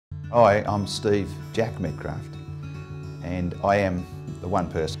Hi, I'm Steve Jack Medcraft, and I am the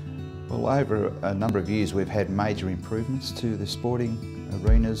one person. Well, over a number of years we've had major improvements to the sporting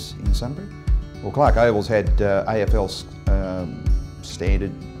arenas in Sunbury. Well, Clarke Oval's had AFL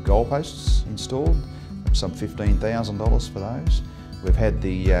standard goalposts installed, some $15,000 for those. We've had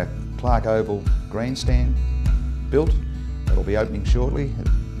the Clarke Oval grandstand built. That'll be opening shortly at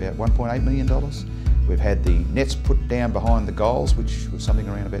about $1.8 million. We've had the nets put down behind the goals, which was something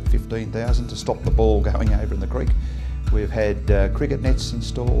around about $15,000 to stop the ball going over in the creek. We've had cricket nets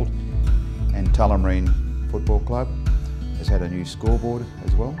installed, and Tullamarine Football Club has had a new scoreboard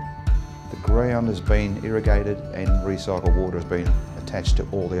as well. The ground has been irrigated and recycled water has been attached to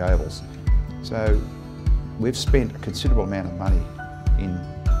all the ovals. So we've spent a considerable amount of money in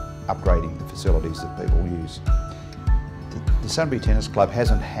upgrading the facilities that people use. The Sunbury Tennis Club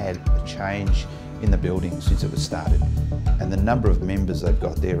hasn't had a change in the building since it was started, and the number of members they've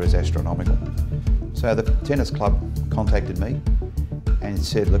got there is astronomical. So the tennis club contacted me and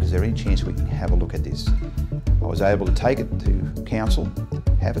said, look, is there any chance we can have a look at this? I was able to take it to council,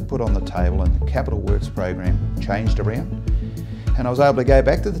 have it put on the table, and the capital works program changed around, and I was able to go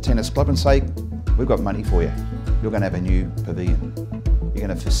back to the tennis club and say, we've got money for you. You're going to have a new pavilion. You're going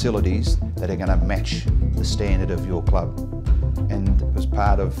to have facilities that are going to match the standard of your club. And it was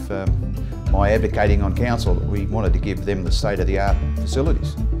part of my advocating on council that we wanted to give them the state-of-the-art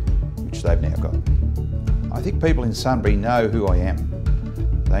facilities, which they've now got. I think people in Sunbury know who I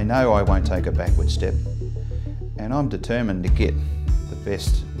am. They know I won't take a backward step, and I'm determined to get the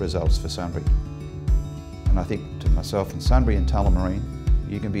best results for Sunbury. And I think to myself and Sunbury and Tullamarine,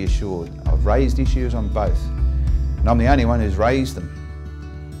 you can be assured I've raised issues on both, and I'm the only one who's raised them.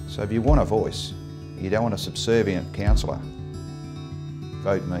 So if you want a voice, you don't want a subservient councillor,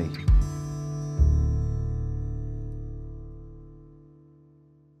 vote me.